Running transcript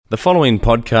The following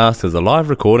podcast is a live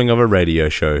recording of a radio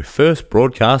show first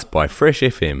broadcast by Fresh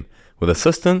FM with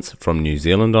assistance from New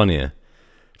Zealand On Air.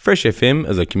 Fresh FM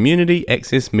is a community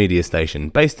access media station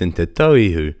based in Te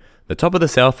Tauihu, the top of the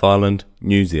South Island,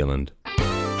 New Zealand.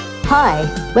 Hi,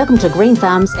 welcome to Green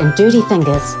Thumbs and Dirty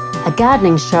Fingers, a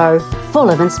gardening show full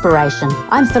of inspiration.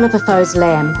 I'm Philippa Foes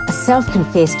Lamb, a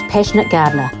self-confessed passionate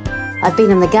gardener. I've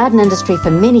been in the garden industry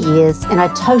for many years and I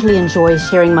totally enjoy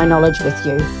sharing my knowledge with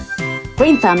you.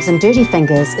 Green Thumbs and Dirty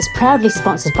Fingers is proudly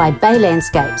sponsored by Bay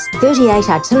Landscapes, 38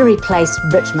 Artillery Place,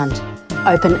 Richmond.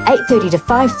 Open 8:30 to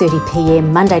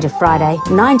 5:30pm Monday to Friday,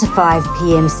 9 to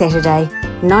 5pm Saturday,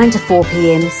 9 to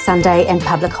 4pm Sunday and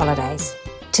public holidays.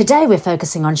 Today we're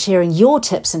focusing on sharing your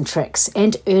tips and tricks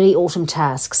and early autumn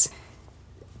tasks.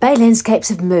 Bay Landscapes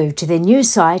have moved to their new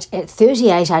site at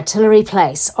 38 Artillery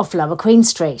Place off Lower Queen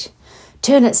Street.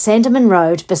 Turn at Sandeman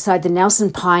Road beside the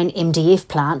Nelson Pine MDF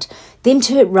plant, then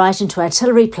turn right into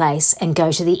Artillery Place and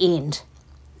go to the end.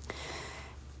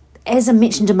 As I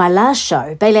mentioned in my last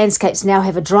show, Bay Landscapes now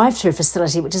have a drive-through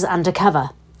facility which is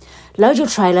undercover. Load your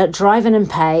trailer, drive in and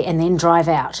pay, and then drive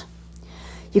out.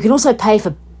 You can also pay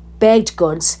for bagged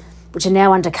goods, which are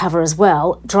now undercover as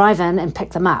well, drive in and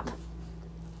pick them up.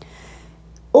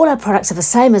 All our products are the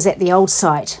same as at the old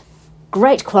site.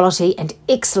 Great quality and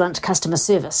excellent customer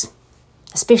service,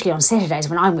 especially on Saturdays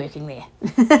when I'm working there.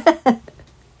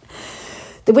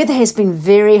 The weather has been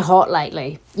very hot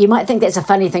lately. You might think that's a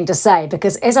funny thing to say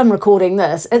because as I'm recording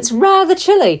this, it's rather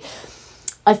chilly.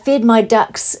 I fed my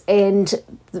ducks and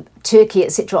the turkey,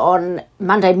 etc. on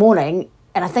Monday morning,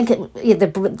 and I think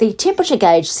the temperature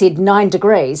gauge said 9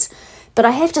 degrees, but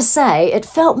I have to say it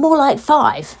felt more like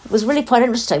 5. It was really quite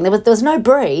interesting. There was no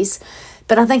breeze,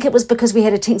 but I think it was because we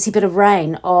had a teensy bit of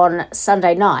rain on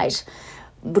Sunday night,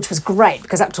 which was great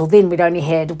because up till then we'd only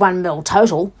had 1 mil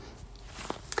total.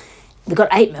 We got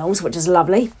 8 mils, which is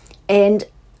lovely, and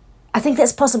I think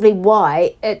that's possibly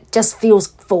why it just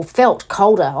felt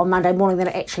colder on Monday morning than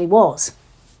it actually was.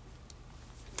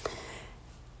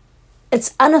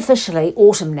 It's unofficially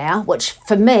autumn now, which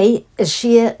for me is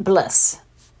sheer bliss.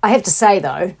 I have to say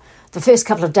though, the first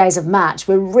couple of days of March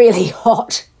were really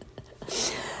hot.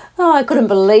 Oh, I couldn't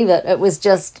believe it. It was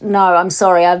just, no, I'm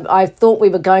sorry. I thought we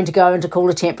were going to go into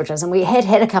cooler temperatures, and we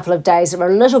had a couple of days that were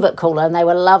a little bit cooler and they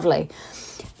were lovely.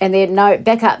 And then,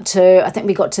 back up to, I think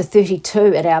we got to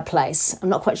 32 at our place. I'm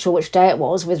not quite sure which day it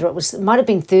was, whether it might have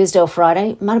been Thursday or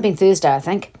Friday. It might have been Thursday, I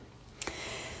think.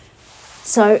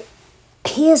 So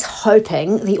here's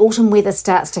hoping the autumn weather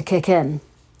starts to kick in.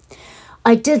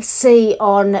 I did see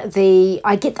I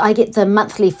get the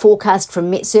monthly forecast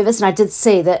from Met Service, and I did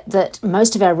see that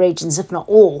most of our regions, if not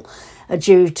all, are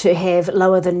due to have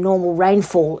lower than normal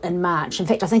rainfall in March. In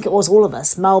fact, I think it was all of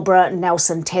us, Marlborough,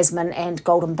 Nelson, Tasman and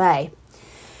Golden Bay.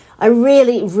 I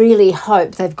really, really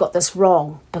hope they've got this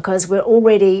wrong because we're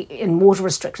already in water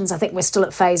restrictions. I think we're still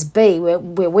at phase B where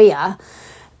we are,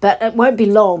 but it won't be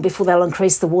long before they'll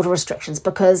increase the water restrictions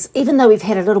because even though we've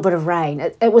had a little bit of rain,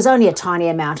 it was only a tiny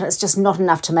amount and it's just not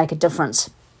enough to make a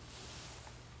difference.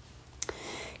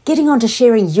 Getting on to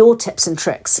sharing your tips and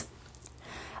tricks.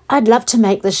 I'd love to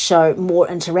make this show more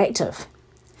interactive.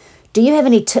 Do you have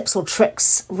any tips or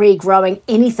tricks regrowing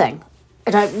anything? I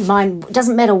don't mind, it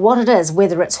doesn't matter what it is,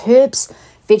 whether it's herbs,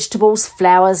 vegetables,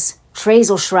 flowers,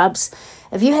 trees or shrubs.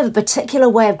 If you have a particular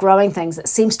way of growing things that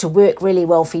seems to work really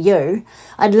well for you,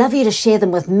 I'd love you to share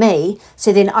them with me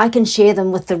so then I can share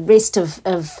them with the rest of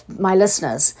my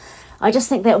listeners. I just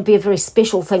think that would be a very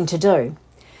special thing to do.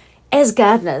 As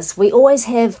gardeners, we always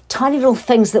have tiny little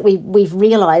things that we've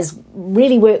realised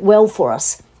really work well for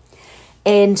us.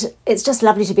 And it's just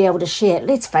lovely to be able to share.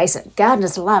 Let's face it,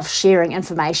 gardeners love sharing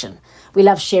information. We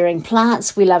love sharing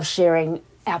plants, we love sharing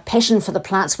our passion for the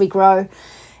plants we grow,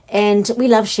 and we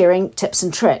love sharing tips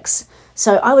and tricks.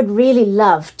 So I would really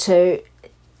love to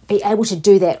be able to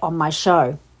do that on my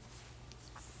show.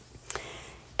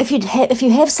 If you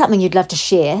have something you'd love to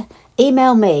share,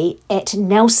 email me at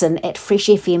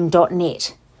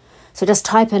nelson@freshfm.net. So just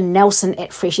type in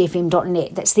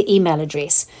nelson@freshfm.net, that's the email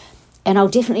address. And I'll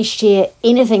definitely share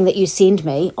anything that you send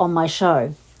me on my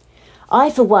show. I,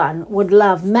 for one, would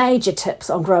love major tips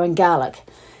on growing garlic.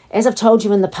 As I've told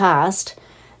you in the past,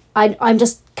 I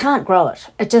just can't grow it.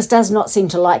 It just does not seem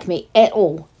to like me at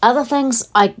all. Other things,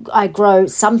 I grow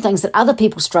some things that other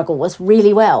people struggle with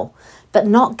really well, but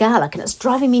not garlic, and it's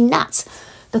driving me nuts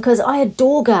because I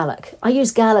adore garlic. I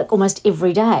use garlic almost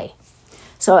every day.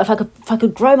 So if I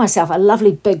could grow myself a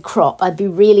lovely big crop, I'd be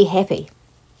really happy.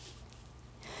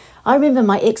 I remember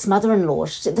my ex-mother-in-law,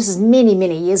 this is many,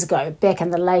 many years ago, back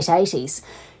in the late 80s,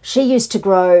 she used to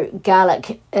grow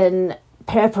garlic in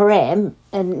Paraparaumu,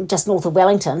 in just north of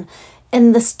Wellington,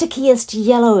 in the stickiest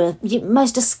yellow,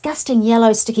 most disgusting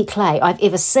yellow sticky clay I've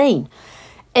ever seen.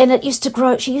 And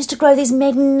she used to grow these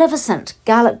magnificent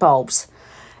garlic bulbs.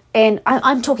 And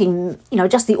I'm talking,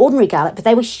 just the ordinary garlic, but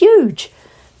they were huge.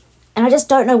 And I just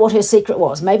don't know what her secret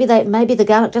was. Maybe the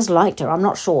garlic just liked her. I'm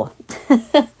not sure.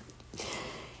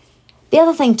 The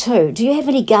other thing too, do you have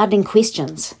any gardening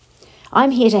questions?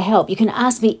 I'm here to help. You can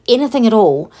ask me anything at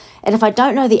all. And if I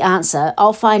don't know the answer,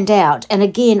 I'll find out. And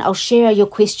again, I'll share your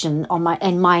question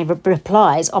and my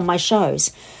replies on my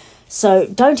shows. So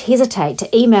don't hesitate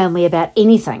to email me about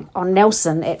anything on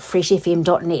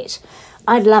nelson@freshfm.net.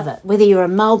 I'd love it, whether you're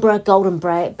in Marlborough, Golden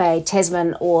Bay,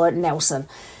 Tasman or Nelson.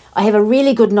 I have a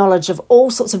really good knowledge of all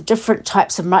sorts of different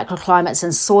types of microclimates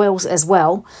and soils as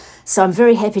well. So I'm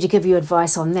very happy to give you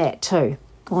advice on that too.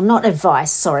 Well, not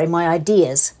advice, sorry, my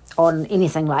ideas on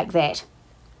anything like that.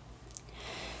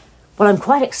 Well, I'm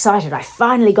quite excited. I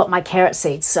finally got my carrot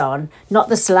seeds sown, not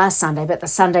this last Sunday, but the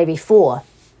Sunday before.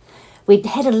 We'd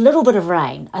had a little bit of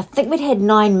rain. I think we'd had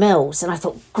 9 mils, and I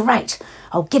thought, great,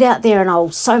 I'll get out there and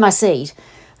I'll sow my seed.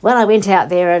 Well, I went out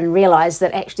there and realised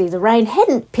that actually the rain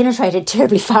hadn't penetrated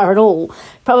terribly far at all,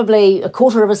 probably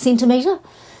 1/4 of a centimetre.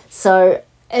 So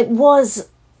it was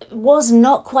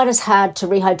not quite as hard to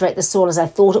rehydrate the soil as I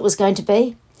thought it was going to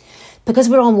be. Because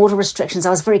we're on water restrictions, I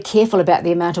was very careful about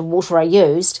the amount of water I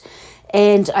used,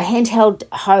 and I handheld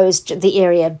hosed the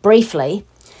area briefly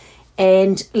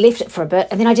and left it for a bit,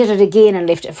 and then I did it again and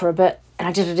left it for a bit, and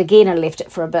I did it again and left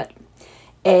it for a bit.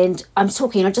 And I'm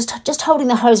talking, just holding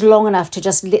the hose long enough to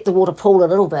just let the water pool a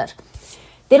little bit.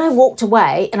 Then I walked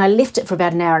away and I left it for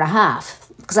about an hour and a half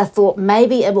because I thought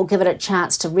maybe it will give it a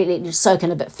chance to really soak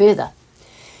in a bit further.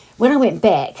 When I went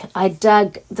back, I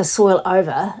dug the soil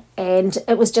over and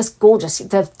it was just gorgeous.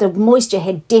 The moisture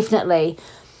hadn't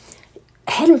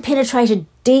penetrated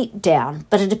deep down,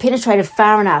 but it had penetrated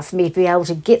far enough for me to be able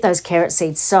to get those carrot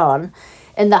seeds sown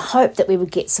in the hope that we would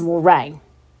get some more rain.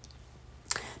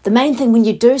 The main thing when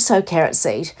you do sow carrot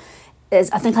seed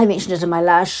is, I think I mentioned it in my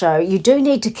last show, you do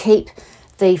need to keep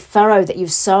the furrow that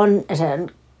you've sown it in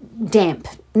damp,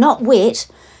 not wet,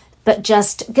 but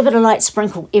just give it a light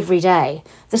sprinkle every day.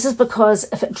 This is because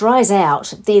if it dries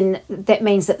out, then that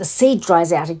means that the seed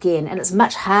dries out again and it's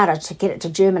much harder to get it to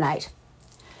germinate.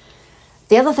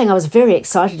 The other thing I was very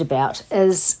excited about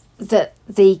is that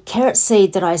the carrot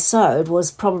seed that I sowed was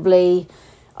probably,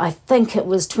 I think it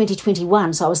was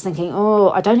 2021, so I was thinking,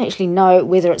 I don't actually know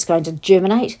whether it's going to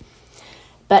germinate,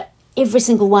 but every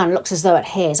single one looks as though it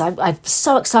has. I'm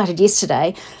so excited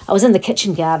yesterday. I was in the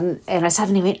kitchen garden and I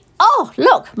suddenly went, oh,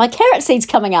 look, my carrot seed's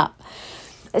coming up.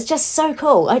 It's just so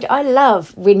cool. I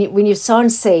love when you've sown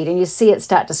seed and you see it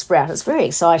start to sprout. It's very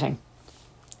exciting.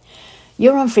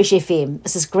 You're on Fresh FM.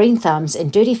 This is Green Thumbs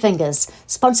and Dirty Fingers,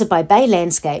 sponsored by Bay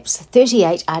Landscapes,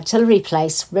 38 Artillery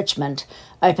Place, Richmond.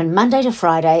 Open Monday to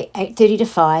Friday, 8:30 to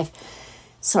 5.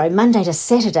 Monday to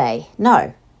Saturday.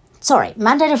 Monday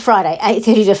to Friday,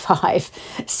 8:30 to 5.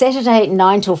 Saturday,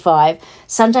 9 till 5.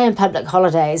 Sunday and public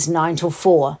holidays, 9 till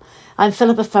 4. I'm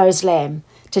Philippa Fose-Lamb.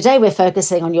 Today we're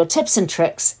focusing on your tips and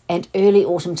tricks and early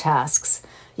autumn tasks.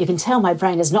 You can tell my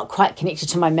brain is not quite connected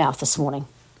to my mouth this morning.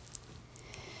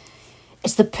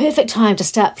 It's the perfect time to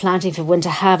start planting for winter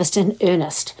harvest in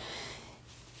earnest.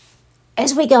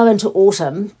 As we go into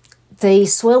autumn, the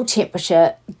soil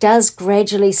temperature does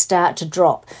gradually start to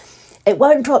drop. It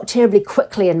won't drop terribly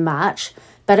quickly in March,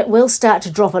 but it will start to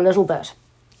drop a little bit.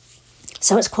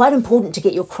 So it's quite important to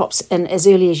get your crops in as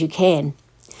early as you can,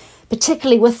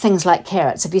 particularly with things like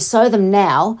carrots. If you sow them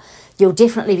now, you'll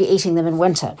definitely be eating them in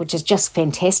winter, which is just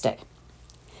fantastic.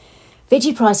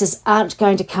 Veggie prices aren't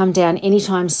going to come down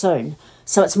anytime soon,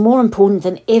 so it's more important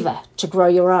than ever to grow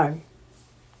your own.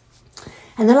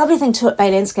 And the lovely thing too at Bay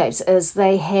Landscapes is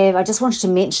they have, I just wanted to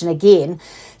mention again,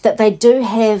 that they do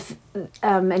have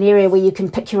an area where you can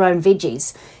pick your own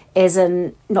veggies, as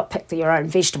in, not pick your own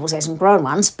vegetables as in grown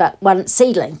ones, but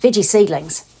veggie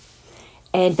seedlings.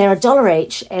 And they're $1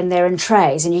 each and they're in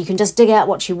trays and you can just dig out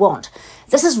what you want.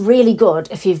 This is really good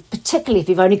particularly if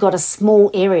you've only got a small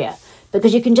area,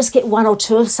 because you can just get 1 or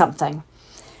 2 of something.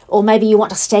 Or maybe you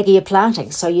want to stagger your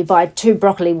planting, so you buy 2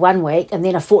 broccoli one week and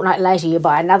then a fortnight later you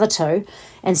buy another 2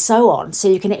 and so on. So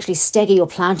you can actually stagger your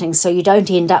planting so you don't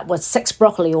end up with 6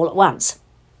 broccoli all at once.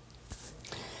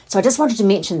 So I just wanted to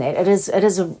mention that.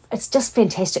 It's just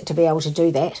fantastic to be able to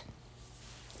do that.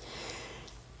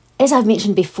 As I've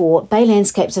mentioned before, Bay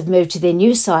Landscapes have moved to their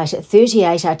new site at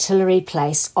 38 Artillery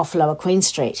Place off Lower Queen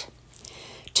Street.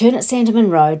 Turn at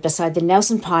Sandeman Road beside the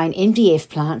Nelson Pine MDF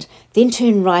plant, then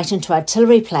turn right into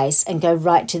Artillery Place and go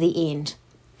right to the end.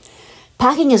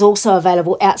 Parking is also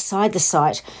available outside the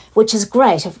site, which is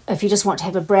great if you just want to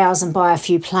have a browse and buy a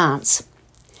few plants.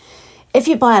 If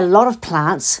you buy a lot of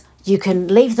plants, you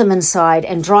can leave them inside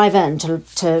and drive in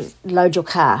to load your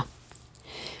car.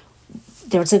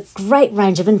 There is a great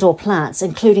range of indoor plants,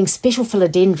 including special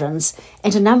philodendrons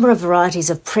and a number of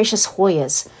varieties of precious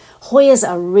Hoyas. Hoyas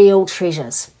are real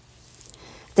treasures.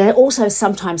 They're also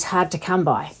sometimes hard to come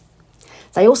by.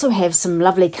 They also have some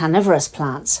lovely carnivorous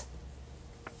plants.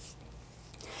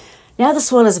 Now the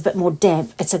soil is a bit more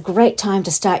damp, it's a great time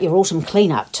to start your autumn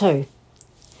cleanup too.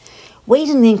 Weed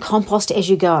and then compost as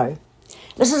you go.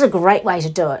 This is a great way to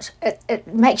do it. It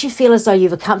makes you feel as though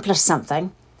you've accomplished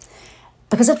something,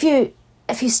 because if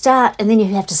you start and then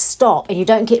you have to stop and you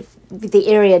don't get the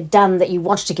area done that you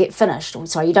wanted to get finished, or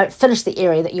sorry, you don't finish the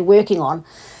area that you're working on,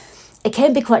 it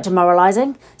can be quite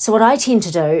demoralising. So what I tend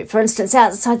to do, for instance,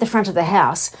 outside the front of the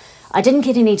house, I didn't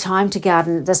get any time to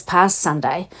garden this past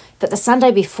Sunday, but the Sunday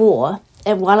before,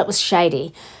 and while it was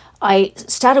shady, I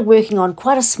started working on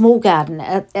quite a small garden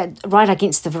right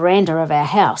against the veranda of our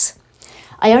house.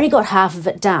 I only got half of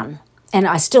it done, and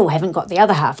I still haven't got the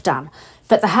other half done,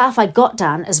 but the half I got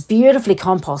done is beautifully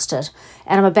composted,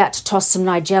 and I'm about to toss some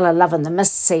Nigella Love in the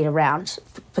Mist seed around,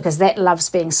 because that loves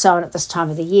being sown at this time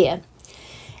of the year.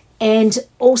 And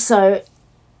also,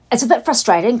 it's a bit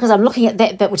frustrating because I'm looking at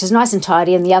that bit which is nice and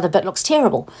tidy and the other bit looks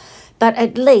terrible. But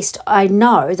at least I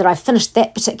know that I finished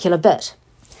that particular bit.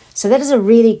 So that is a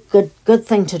really good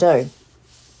thing to do.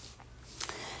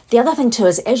 The other thing too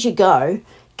is, as you go,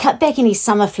 cut back any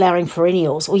summer flowering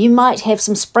perennials, or you might have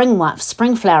some spring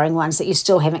flowering ones that you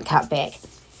still haven't cut back.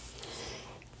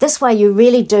 This way you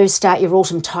really do start your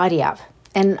autumn tidy up.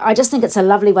 And I just think it's a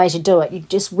lovely way to do it. You're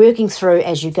just working through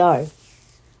as you go.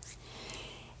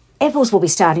 Apples will be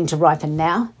starting to ripen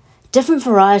now. Different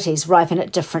varieties ripen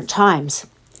at different times.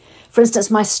 For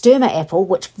instance, my Sturma apple,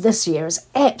 which this year is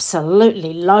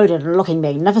absolutely loaded and looking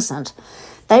magnificent,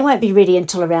 they won't be ready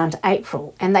until around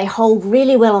April, and they hold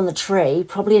really well on the tree,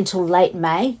 probably until late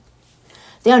May.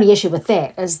 The only issue with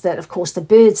that is that, of course, the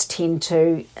birds tend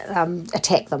to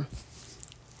attack them.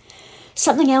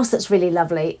 Something else that's really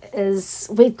lovely is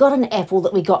we've got an apple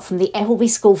that we got from the Appleby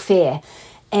School Fair,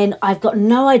 and I've got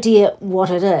no idea what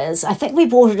it is. I think we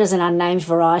bought it as an unnamed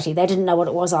variety. They didn't know what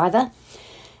it was either.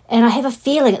 And I have a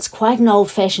feeling it's quite an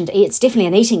old-fashioned, it's definitely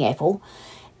an eating apple.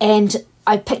 And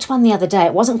I picked one the other day.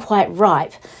 It wasn't quite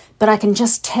ripe, but I can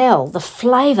just tell the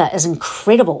flavour is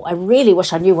incredible. I really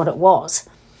wish I knew what it was.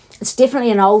 It's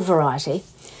definitely an old variety.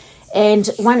 And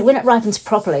when it ripens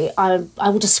properly, I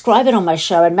will describe it on my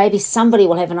show, and maybe somebody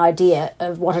will have an idea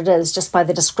of what it is just by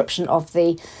the description of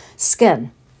the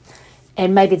skin.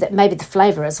 And maybe the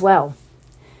flavour as well.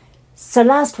 So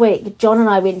last week, John and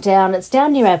I went down, it's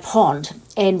down near our pond,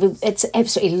 and it's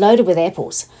absolutely loaded with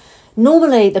apples.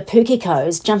 Normally, the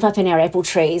pukekos jump up in our apple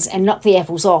trees and knock the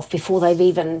apples off before they've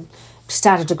even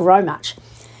started to grow much.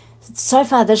 So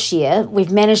far this year,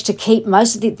 we've managed to keep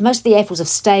most of the apples have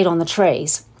stayed on the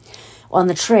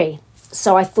tree.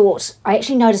 So I thought, I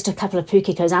actually noticed a couple of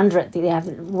pukekos under it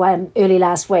early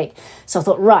last week. So I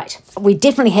thought, right, we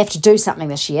definitely have to do something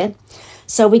this year.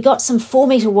 So we got some 4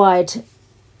 metre wide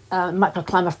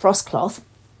microclimate frost cloth,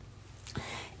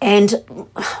 and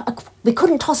we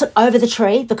couldn't toss it over the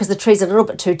tree because the tree's a little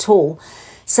bit too tall.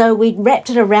 So we wrapped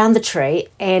it around the tree,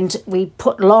 and we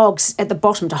put logs at the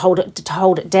bottom to hold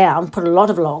it down, put a lot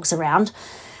of logs around.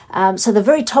 So the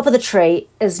very top of the tree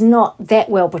is not that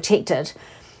well protected.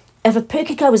 If a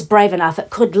pukeko was brave enough,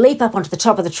 it could leap up onto the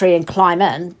top of the tree and climb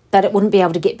in, but it wouldn't be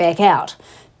able to get back out,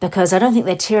 because I don't think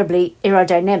they're terribly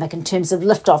aerodynamic in terms of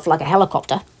lift-off like a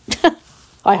helicopter.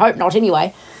 I hope not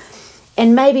anyway.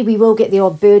 And maybe we will get the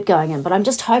odd bird going in, but I'm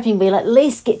just hoping we'll at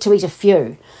least get to eat a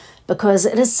few, because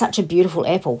it is such a beautiful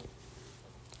apple.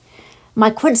 My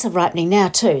quince are ripening now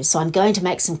too, so I'm going to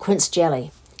make some quince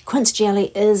jelly. Quince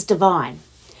jelly is divine.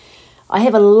 I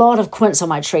have a lot of quince on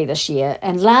my tree this year,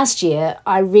 and last year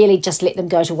I really just let them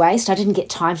go to waste. I didn't get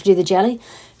time to do the jelly,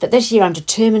 but this year I'm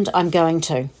determined I'm going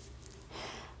to.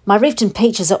 My Reefton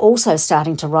peaches are also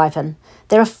starting to ripen.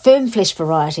 They're a firm flesh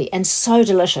variety and so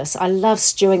delicious. I love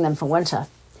stewing them for winter.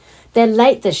 They're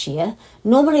late this year.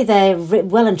 Normally they're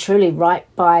well and truly ripe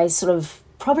by sort of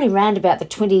probably round about the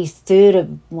 23rd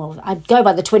of, well, I'd go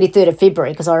by the 23rd of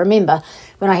February, because I remember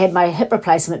when I had my hip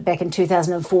replacement back in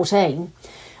 2014,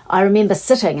 I remember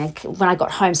when I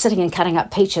got home, sitting and cutting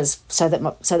up peaches so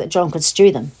that John could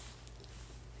stew them.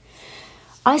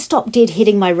 I stop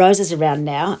deadheading my roses around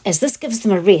now, as this gives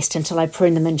them a rest until I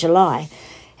prune them in July.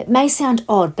 It may sound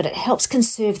odd, but it helps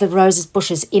conserve the roses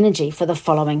bush's energy for the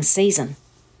following season.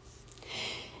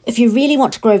 If you really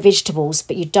want to grow vegetables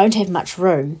but you don't have much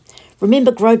room,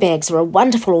 Remember, grow bags are a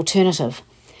wonderful alternative.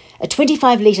 A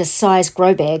 25 litre size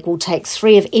grow bag will take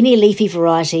 3 of any leafy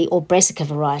variety or brassica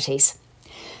varieties.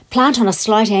 Plant on a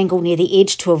slight angle near the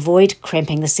edge to avoid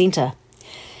cramping the centre.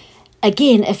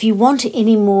 Again, if you want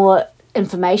any more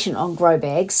information on grow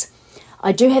bags,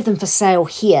 I do have them for sale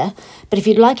here, but if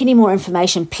you'd like any more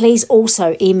information, please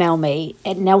also email me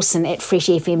at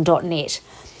nelson@freshfm.net.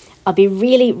 I'll be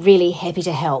really, really happy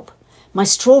to help. My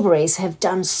strawberries have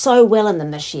done so well in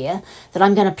them this year that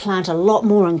I'm going to plant a lot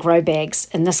more in grow bags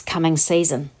in this coming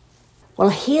season. Well,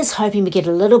 here's hoping we get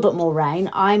a little bit more rain.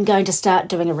 I'm going to start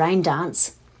doing a rain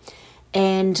dance,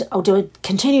 and I'll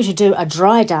continue to do a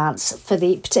dry dance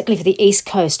particularly for the east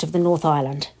coast of the North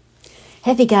Island.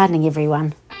 Happy gardening,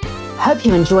 everyone. Hope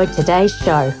you enjoyed today's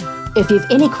show. If you've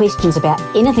any questions about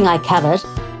anything I covered,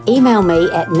 email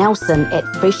me at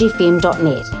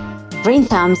nelson@freshfm.net. Green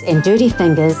Thumbs and Dirty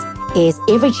Fingers airs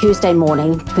every Tuesday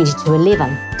morning, 20 to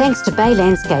 11. Thanks to Bay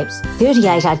Landscapes,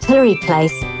 38 Artillery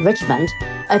Place, Richmond,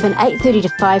 open 8:30 to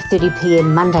 5:30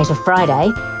 p.m. Monday to Friday,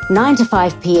 9 to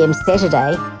 5 p.m.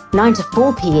 Saturday, 9 to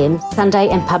 4 p.m. Sunday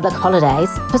and public holidays,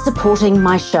 for supporting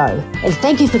my show. And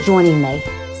thank you for joining me.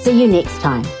 See you next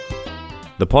time.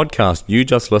 The podcast you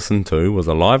just listened to was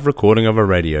a live recording of a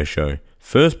radio show,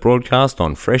 first broadcast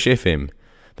on Fresh FM,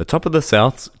 the top of the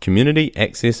South's community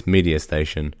access media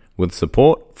station, with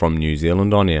support from New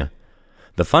Zealand On Air.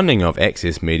 The funding of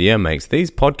Access Media makes these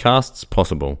podcasts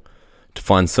possible. To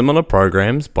find similar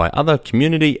programs by other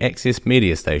community access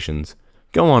media stations,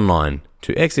 go online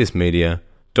to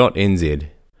accessmedia.nz.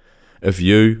 If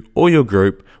you or your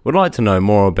group would like to know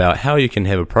more about how you can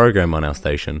have a program on our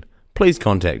station, please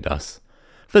contact us.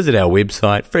 Visit our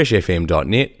website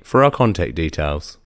freshfm.net for our contact details.